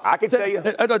are, I can tell you.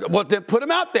 Well, then put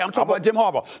them out there. I'm talking about Jim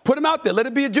Harbaugh. Put them out there. Let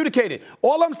it be adjudicated.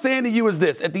 All I'm saying to you is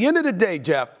this. At the end of the day,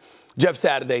 Jeff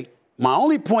Saturday, my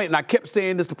only point, and I kept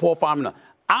saying this to Paul Feinbaum,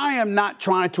 I am not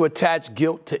trying to attach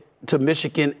guilt to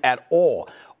Michigan at all.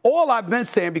 All I've been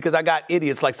saying, because I got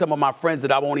idiots like some of my friends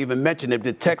that I won't even mention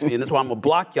that text me, and that's why I'm going to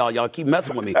block y'all. Y'all keep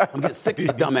messing with me. I'm getting sick of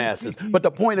you dumbasses. But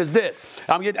the point is this.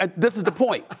 This is the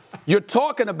point. You're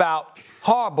talking about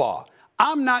Harbaugh.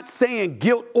 I'm not saying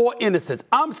guilt or innocence.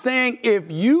 I'm saying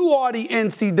if you are the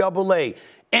NCAA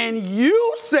and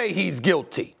you say he's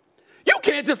guilty, you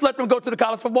can't just let them go to the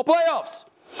college football playoffs.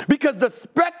 Because the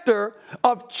specter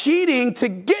of cheating to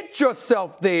get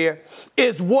yourself there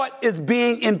is what is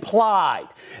being implied.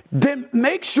 Then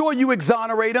make sure you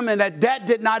exonerate him and that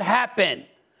did not happen.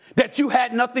 That you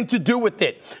had nothing to do with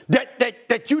it.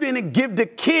 That you didn't give the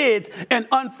kids an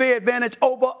unfair advantage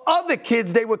over other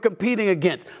kids they were competing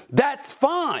against. That's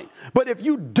fine. But if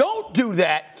you don't do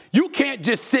that, you can't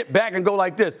just sit back and go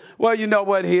like this. Well, you know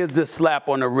what? Here's the slap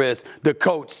on the wrist. The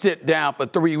coach sit down for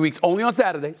 3 weeks, only on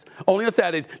Saturdays.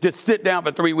 Just sit down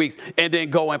for 3 weeks and then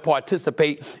go and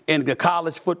participate in the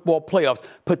college football playoffs,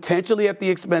 potentially at the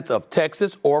expense of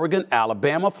Texas, Oregon,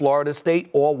 Alabama, Florida State,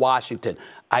 or Washington.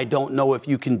 I don't know if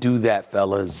you can do that,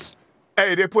 fellas.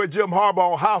 Hey, they put Jim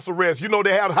Harbaugh on house arrest. You know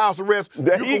they have house arrest. You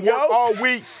can work all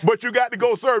week, but you got to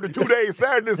go serve the 2 days,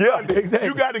 Saturday and Sunday.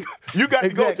 Exactly. You got to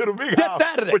go to the big house.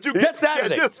 Saturday. Just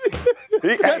Saturday.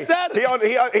 Just Saturday.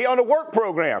 He on the work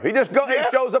program. He just goes. He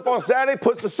shows up on Saturday,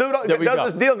 puts the suit on,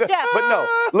 does this deal. But no,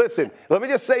 listen. Let me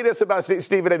just say this about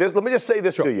Stephen A. Let me just say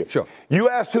this to you. Sure. You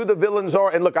asked who the villains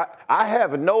are, and look, I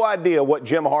have no idea what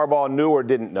Jim Harbaugh knew or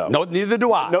didn't know. No, neither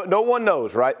do I. No one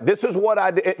knows, right? This is what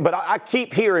I did, but I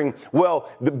keep hearing, well,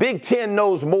 the Big Ten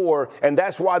knows more, and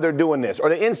that's why they're doing this. Or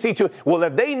the NC2, well,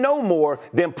 if they know more,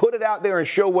 then put it out there and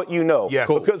show what you know. Yeah,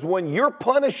 cool. Because when you're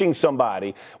punishing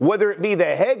somebody, whether it be the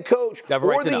head coach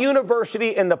or the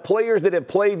university and the players that have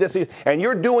played this season, and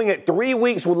you're doing it 3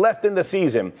 weeks left in the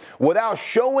season without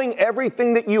showing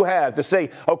everything that you have to say,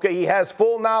 okay, he has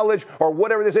full knowledge or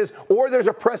whatever this is, or there's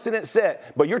a precedent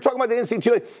set. But you're talking about the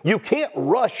NC2A, you can't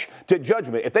rush to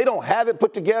judgment. If they don't have it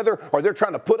put together or they're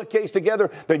trying to put a case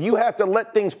together, then you have to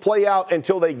let things play out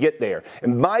until they get there.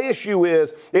 And my issue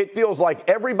is it feels like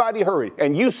everybody hurried.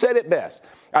 And you said it best.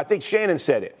 I think Shannon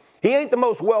said it. He ain't the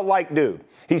most well-liked dude.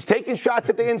 He's taking shots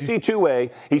at the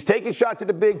NC2A. He's taking shots at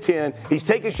the Big Ten. He's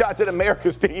taking shots at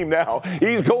America's team now.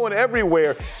 He's going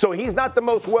everywhere. So he's not the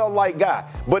most well-liked guy.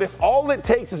 But if all it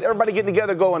takes is everybody getting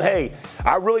together going, hey,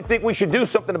 I really think we should do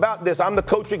something about this. I'm the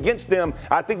coach against them.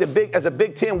 I think as a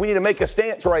Big Ten, we need to make a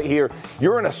stance right here.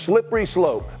 You're in a slippery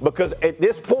slope because at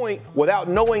this point, without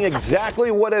knowing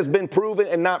exactly what has been proven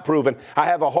and not proven, I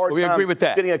have a hard time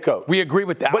getting a coach. We agree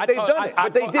with that. But they've done it.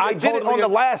 But they did it on the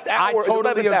last hour. I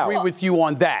totally agree with you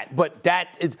on that. But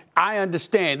that is, I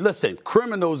understand. Listen,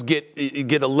 criminals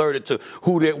get alerted to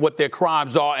what their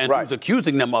crimes are and who's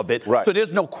accusing them of it. Right. So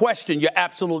there's no question. You're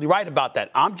absolutely right about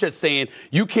that. I'm just saying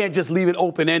you can't just leave it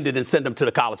open-ended and send them to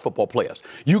the college football players.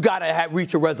 You got to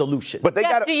reach a resolution. But they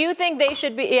do you think they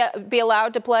should be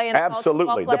allowed to play in the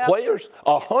absolutely college football playoffs? The players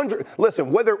 100.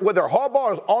 Listen, whether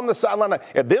Harbaugh is on the sideline,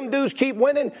 if them dudes keep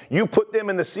winning, you put them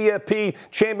in the CFP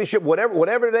championship,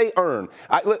 whatever they earn.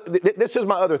 This is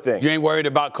my other thing. You ain't worried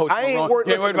about Coach Marone.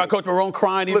 You ain't worried about Coach Marone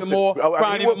crying even more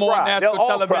on national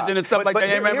television and stuff like that.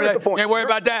 You ain't remember that? You ain't worried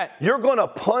about that. You're going to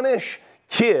punish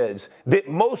kids that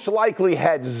most likely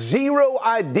had zero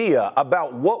idea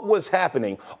about what was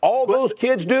happening. All those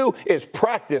kids do is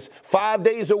practice 5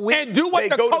 days a week. And do what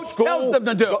the coach tells them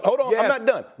to do. Hold on, I'm not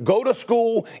done. Go to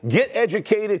school, get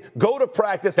educated, go to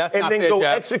practice, and then go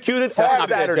execute it on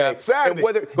Saturday. Saturday.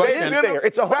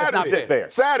 It's 100% fair.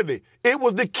 Saturday. It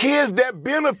was the kids that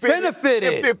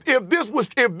benefited.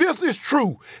 If this is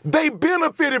true, they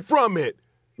benefited from it.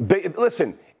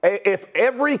 Listen. If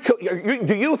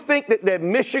do you think that the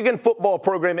Michigan football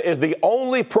program is the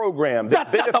only program that's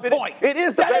benefited? Not the point. It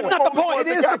is the point. Not the point.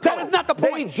 That is not the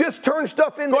point. They just turned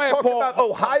stuff in. They talked about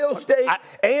Ohio State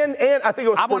and I think it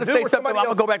was I want to say something. I'm going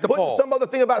to go back to Paul. Some other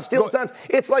thing about stealing signs.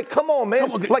 It's like, come on,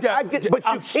 man. I get, but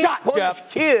you can't punish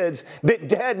kids that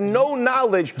had no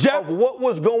knowledge of what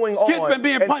was going on. Kids been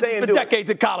being punished for decades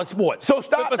in college sports. So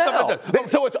stop now.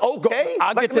 So it's okay.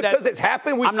 I'll get to that because it's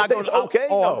happened. We should say it's okay.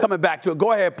 I'm coming back to it.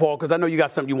 Go ahead, Paul, because I know you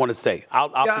got something you want to say.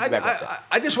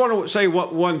 I just want to say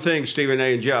one thing, Stephen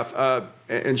A. and Jeff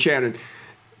and Shannon.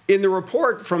 In the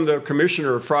report from the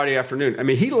commissioner Friday afternoon, I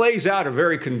mean, he lays out a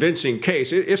very convincing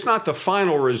case. It's not the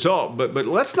final result, but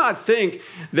let's not think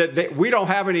that we don't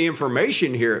have any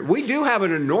information here. We do have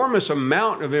an enormous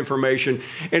amount of information.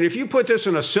 And if you put this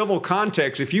in a civil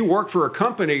context, if you work for a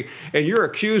company and you're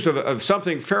accused of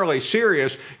something fairly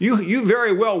serious, you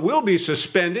very well will be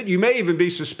suspended. You may even be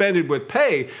suspended with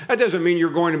pay. That doesn't mean you're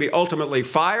going to be ultimately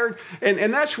fired.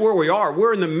 And that's where we are.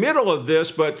 We're in the middle of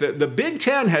this, but the Big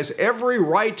Ten has every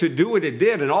right to do what it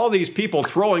did, and all these people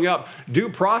throwing up due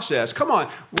process. Come on,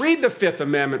 read the Fifth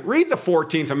Amendment, read the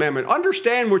 14th Amendment,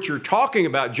 understand what you're talking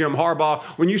about, Jim Harbaugh,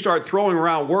 when you start throwing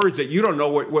around words that you don't know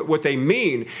what they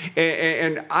mean.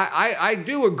 And I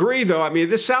do agree, though. I mean,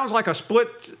 this sounds like a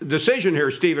split decision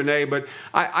here, Stephen A., but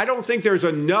I don't think there's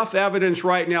enough evidence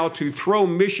right now to throw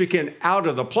Michigan out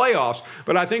of the playoffs,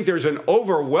 but I think there's an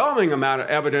overwhelming amount of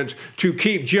evidence to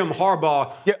keep Jim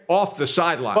Harbaugh off the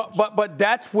sidelines. But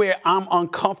that's where I'm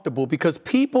uncomfortable, because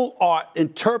people are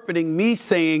interpreting me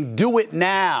saying, do it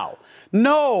now.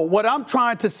 No, what I'm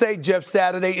trying to say, Jeff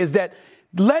Saturday, is that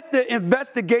let the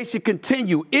investigation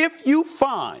continue. If you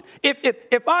find,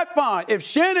 if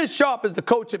Shannon Sharpe is the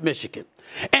coach at Michigan,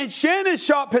 and Shannon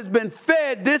Sharpe has been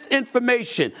fed this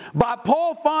information by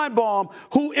Paul Feinbaum,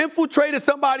 who infiltrated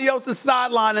somebody else's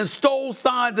sideline and stole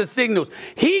signs and signals.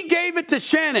 He gave it to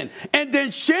Shannon, and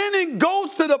then Shannon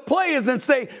goes to the players and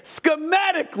say,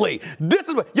 schematically, this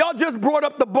is what y'all just brought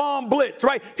up, the bomb blitz,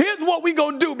 right? Here's what we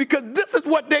gonna do, because this is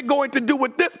what they're going to do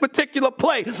with this particular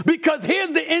play, because here's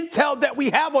the intel that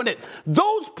we have on it.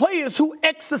 Those players who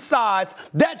exercised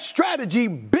that strategy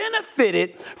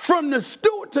benefited from the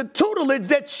tutelage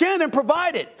that Shannon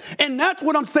provided. And that's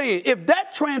what I'm saying. If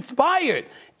that transpired,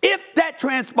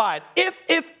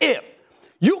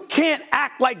 you can't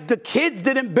act like the kids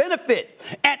didn't benefit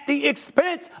at the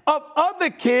expense of other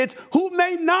kids who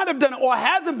may not have done it or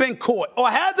hasn't been caught or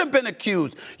hasn't been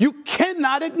accused. You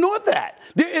cannot ignore that.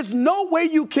 There is no way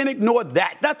you can ignore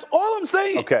that. That's all I'm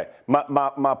saying. Okay.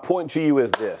 My point to you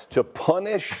is this. To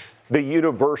punish the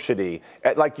university,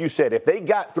 like you said, if they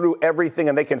got through everything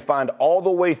and they can find all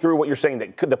the way through what you're saying,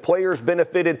 that the players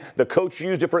benefited, the coach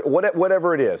used it for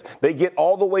whatever it is, they get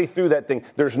all the way through that thing.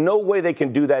 There's no way they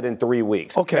can do that in 3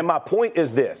 weeks. Okay. And my point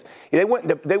is this: they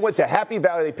went to Happy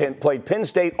Valley, played Penn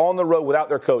State on the road without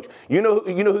their coach. You know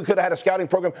who could have had a scouting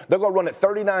program? They're going to run it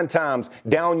 39 times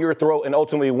down your throat and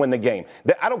ultimately win the game.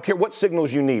 I don't care what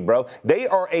signals you need, bro. They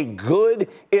are a good,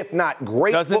 if not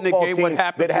great, doesn't football negate team what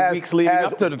happened that has weeks leading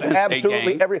up to the Penn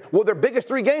absolutely their biggest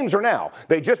 3 games are now.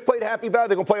 They just played Happy Valley.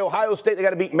 They're going to play Ohio State. They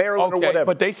got to beat Maryland or whatever.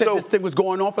 But they said this thing was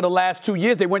going on for the last 2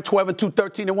 years. They went 12-2,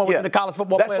 13-1 within the college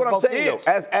football That's players what I'm saying,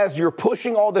 though. As you're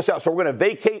pushing all this out, so we're going to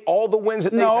vacate all the wins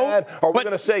that they've had, or we're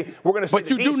going to say But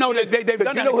you do know that they've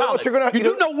done that in college. You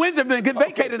do know wins have been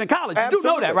vacated in college. You do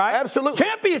know that, right? Absolutely.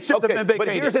 Championships have been vacated. But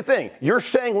here's the thing. You're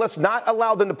saying let's not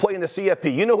allow them to play in the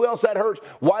CFP. You know who else that hurts?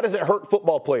 Why does it hurt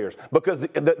football players? Because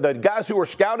the guys who are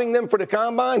scouting them for the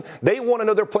combine, they want to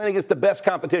know they're playing against the best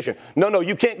competition. No,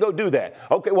 you can't go do that.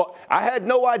 Okay, well, I had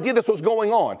no idea this was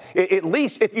going on. At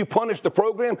least if you punish the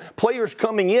program, players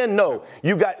coming in, no.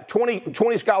 You got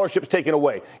 20 scholarships taken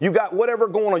away. You got whatever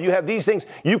going on. You have these things.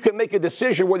 You can make a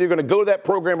decision whether you're going to go to that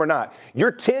program or not.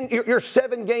 You're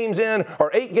 7 games in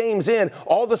or 8 games in.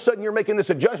 All of a sudden, you're making this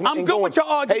adjustment. I'm good with your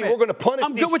argument. Hey, we're going to punish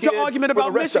these kids. I'm good with your argument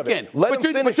about Michigan.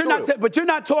 But you're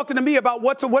not talking to me about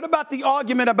what about the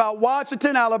argument about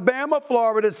Washington, Alabama,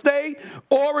 Florida State,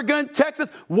 Oregon, Texas?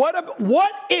 What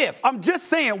if? I'm just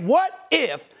saying, what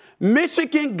if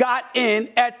Michigan got in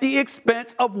at the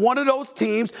expense of one of those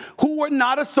teams who were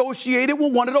not associated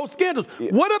with one of those scandals?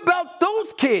 Yeah. What about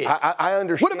those kids? I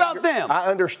understand. What about them? I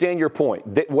understand your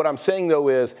point. What I'm saying, though,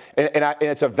 is, and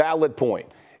it's a valid point,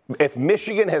 if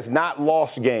Michigan has not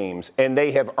lost games and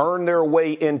they have earned their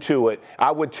way into it, I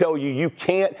would tell you, you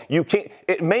can't,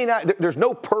 it may not, there's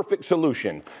no perfect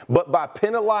solution, but by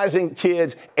penalizing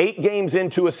kids 8 games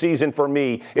into a season, for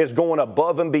me, is going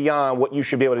above and beyond what you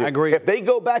should be able to do. I agree. If they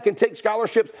go back and take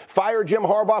scholarships, fire Jim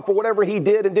Harbaugh for whatever he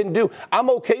did and didn't do, I'm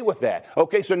okay with that.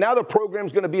 Okay, so now the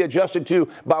program's going to be adjusted to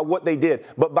by what they did.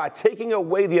 But by taking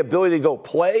away the ability to go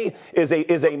play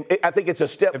I think it's a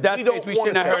step. If that's the case, we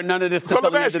shouldn't have heard none of this stuff.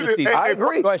 I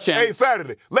agree. Hey,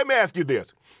 Saturday, let me ask you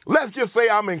this. Let's just say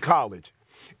I'm in college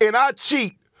and I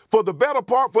cheat for the better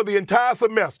part for the entire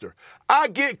semester. I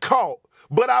get caught,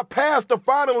 but I pass the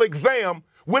final exam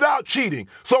without cheating.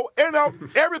 So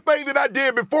everything that I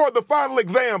did before the final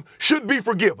exam should be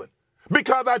forgiven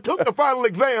because I took the final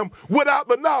exam without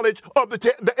the knowledge of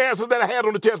the answers that I had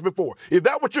on the test before. Is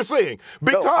that what you're saying?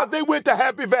 Because they went to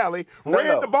Happy Valley,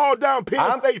 ran the ball down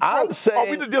Penn State's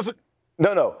throat.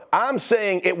 No. I'm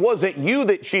saying it wasn't you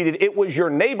that cheated. It was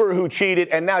your neighbor who cheated,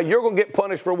 and now you're going to get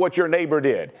punished for what your neighbor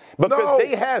did. Because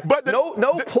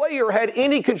no player had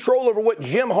any control over what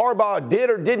Jim Harbaugh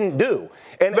did or didn't do.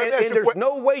 And there's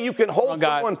no way you can hold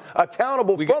someone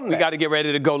accountable from that. We got to get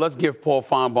ready to go. Let's give Paul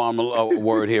Feinbaum a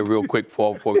word here real quick.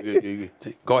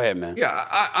 Go ahead, man. Yeah,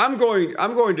 I'm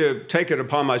going to take it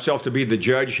upon myself to be the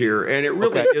judge here, and it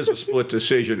really is a split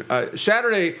decision.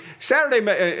 Saturday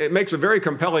makes a very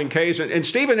compelling case, and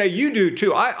Stephen A., you do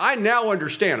too. I now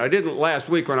understand. I didn't last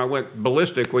week when I went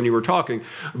ballistic when you were talking,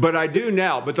 but I do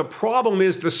now. But the problem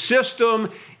is the system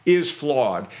is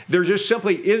flawed. There just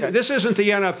simply is. This isn't the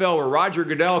NFL where Roger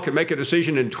Goodell can make a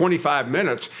decision in 25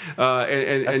 minutes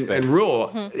and rule.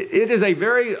 Mm-hmm. It is a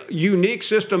very unique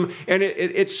system, and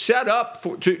it's set up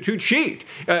to cheat.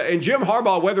 And Jim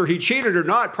Harbaugh, whether he cheated or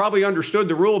not, probably understood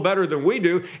the rule better than we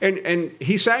do, and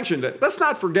he sanctioned it. Let's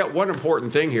not forget one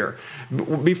important thing here.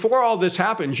 Before all this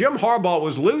happened, Jim Harbaugh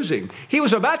was losing. He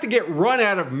was about to get run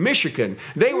out of Michigan.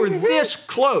 They were this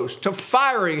close to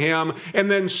firing him, and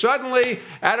then suddenly,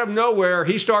 out of nowhere,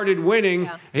 he started winning.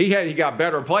 Yeah. He got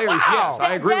better players. Wow. Yes,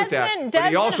 I agree with that. But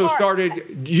he also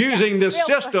started using this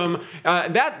system.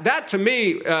 That to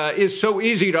me is so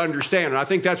easy to understand, and I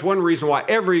think that's one reason why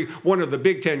every one of the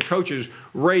Big Ten coaches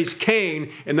raised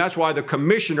Cain, and that's why the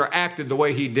commissioner acted the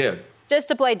way he did. Just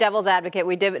to play devil's advocate,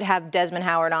 we did have Desmond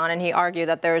Howard on, and he argued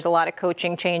that there was a lot of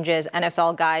coaching changes,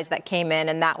 NFL guys that came in,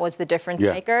 and that was the difference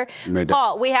maker.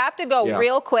 Paul, we have to go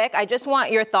real quick. I just want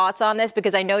your thoughts on this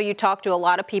because I know you talk to a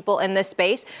lot of people in this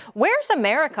space. Where's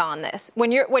America on this?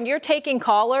 When you're taking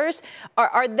callers,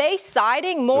 are they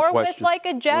siding more with like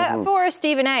a Jeff or a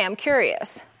Stephen A.? I'm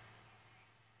curious.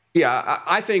 Yeah,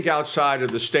 I think outside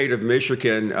of the state of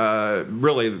Michigan,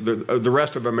 really the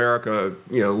rest of America,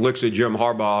 looks at Jim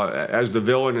Harbaugh as the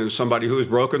villain and somebody who has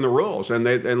broken the rules.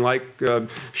 And like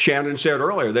Shannon said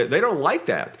earlier, they don't like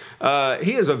that.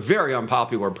 He is a very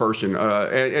unpopular person,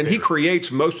 and he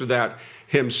creates most of that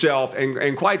himself.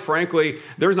 And quite frankly,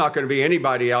 there's not going to be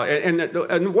anybody out.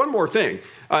 And one more thing.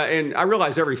 And I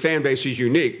realize every fan base is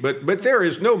unique, but there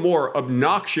is no more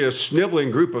obnoxious,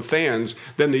 sniveling group of fans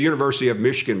than the University of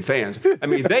Michigan fans. I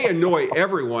mean, they annoy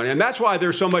everyone, and that's why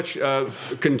there's so much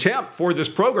contempt for this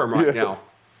program right now.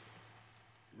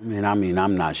 I mean,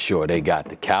 I'm not sure they got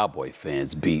the Cowboy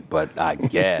fans beat, but I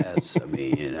guess,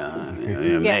 maybe.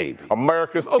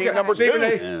 America's team number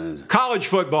 2. College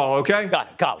football, okay?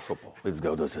 Got it, college football. Let's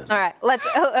go. All right,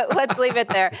 let's leave it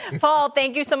there. Paul,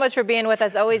 thank you so much for being with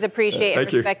us. Always appreciate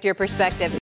and respect your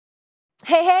perspective.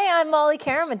 Hey, I'm Molly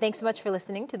Karam, and thanks so much for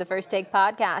listening to the First Take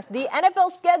podcast. The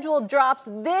NFL schedule drops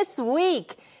this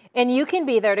week, and you can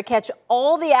be there to catch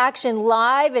all the action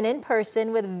live and in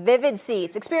person with Vivid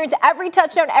Seats. Experience every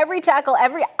touchdown, every tackle,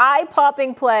 every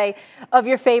eye-popping play of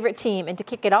your favorite team. And to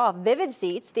kick it off, Vivid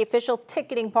Seats, the official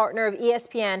ticketing partner of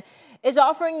ESPN, is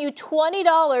offering you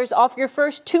 $20 off your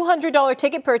first $200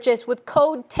 ticket purchase with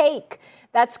code TAKE.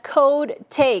 That's code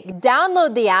TAKE.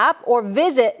 Download the app or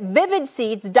visit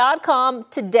vividseats.com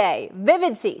today.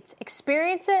 Vivid Seats.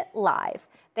 Experience it live.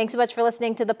 Thanks so much for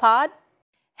listening to the pod.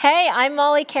 Hey, I'm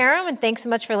Molly Karam, and thanks so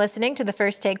much for listening to the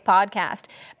First Take podcast.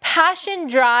 Passion,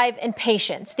 drive, and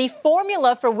patience. The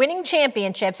formula for winning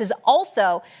championships is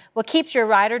also what keeps your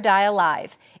ride or die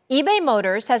alive. eBay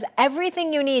Motors has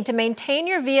everything you need to maintain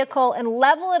your vehicle and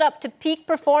level it up to peak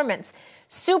performance.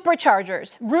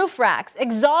 Superchargers, roof racks,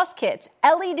 exhaust kits,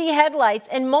 LED headlights,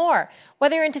 and more.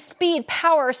 Whether you're into speed,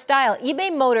 power, or style,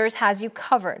 eBay Motors has you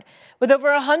covered. With over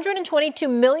 122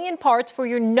 million parts for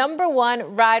your number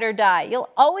one ride or die, you'll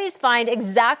always find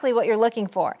exactly what you're looking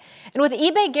for. And with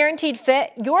eBay Guaranteed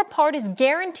Fit, your part is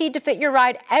guaranteed to fit your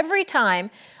ride every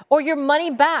time or your money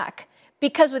back.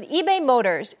 Because with eBay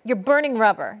Motors, you're burning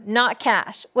rubber, not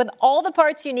cash. With all the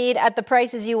parts you need at the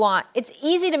prices you want, it's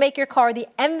easy to make your car the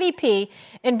MVP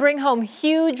and bring home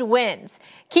huge wins.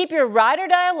 Keep your ride or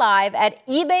die alive at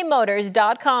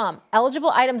ebaymotors.com. Eligible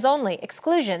items only.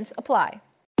 Exclusions apply.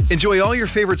 Enjoy all your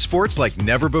favorite sports like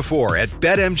never before at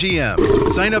BetMGM.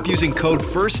 Sign up using code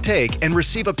FIRSTTAKE and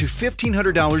receive up to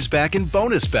 $1,500 back in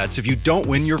bonus bets if you don't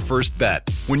win your first bet.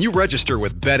 When you register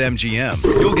with BetMGM,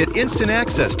 you'll get instant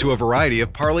access to a variety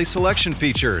of parlay selection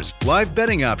features, live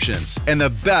betting options, and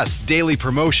the best daily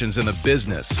promotions in the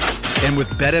business. And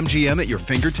with BetMGM at your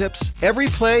fingertips, every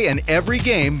play and every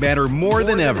game matter more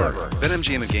than ever.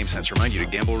 BetMGM and GameSense remind you to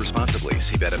gamble responsibly.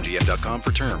 See BetMGM.com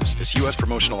for terms. This U.S.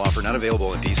 promotional offer not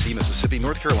available in D.C., Mississippi,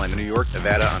 North Carolina, New York,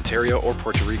 Nevada, Ontario, or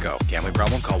Puerto Rico. Gambling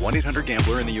problem? Call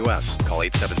 1-800-GAMBLER in the U.S. Call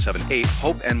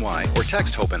 877-8-HOPE-NY or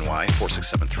text HOPE-NY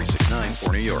 467-369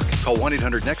 for New York. Call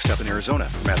 1-800-NEXT-STEP in Arizona.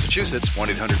 For Massachusetts,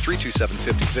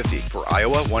 1-800-327-5050. For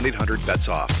Iowa,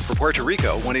 1-800-BETS-OFF. For Puerto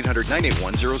Rico,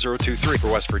 1-800-981-0023.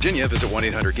 For West Virginia, visit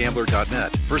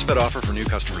 1-800-GAMBLER.net. First bet offer for new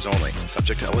customers only.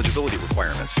 Subject to eligibility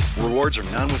requirements. Rewards are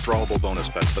non-withdrawable bonus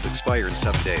bets that expire in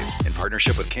 7 days. In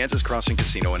partnership with Kansas Crossing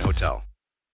Casino and Hotel.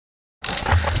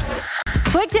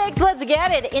 Quick takes, let's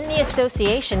get it. In the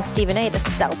association, Stephen A., the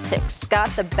Celtics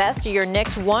got the best of your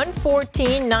Knicks,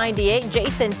 114-98.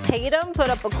 Jason Tatum put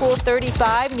up a cool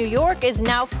 35. New York is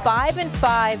now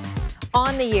 5-5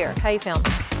 on the year. How you feeling?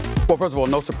 Well, first of all,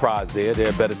 no surprise there.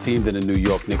 They're a better team than the New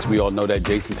York Knicks. We all know that.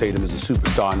 Jason Tatum is a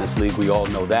superstar in this league. We all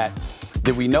know that.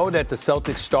 Did we know that the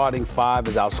Celtics starting five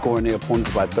is outscoring their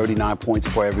opponents by 39 points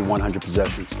per every 100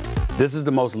 possessions? This is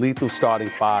the most lethal starting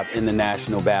five in the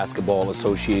National Basketball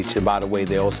Association. By the way,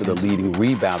 they're also the leading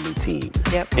rebounding team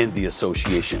in the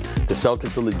association. The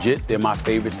Celtics are legit. They're my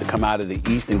favorites to come out of the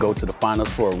East and go to the finals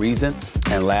for a reason.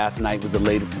 And last night was the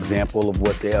latest example of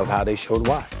how they showed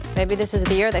why. Maybe this is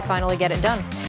the year they finally get it done.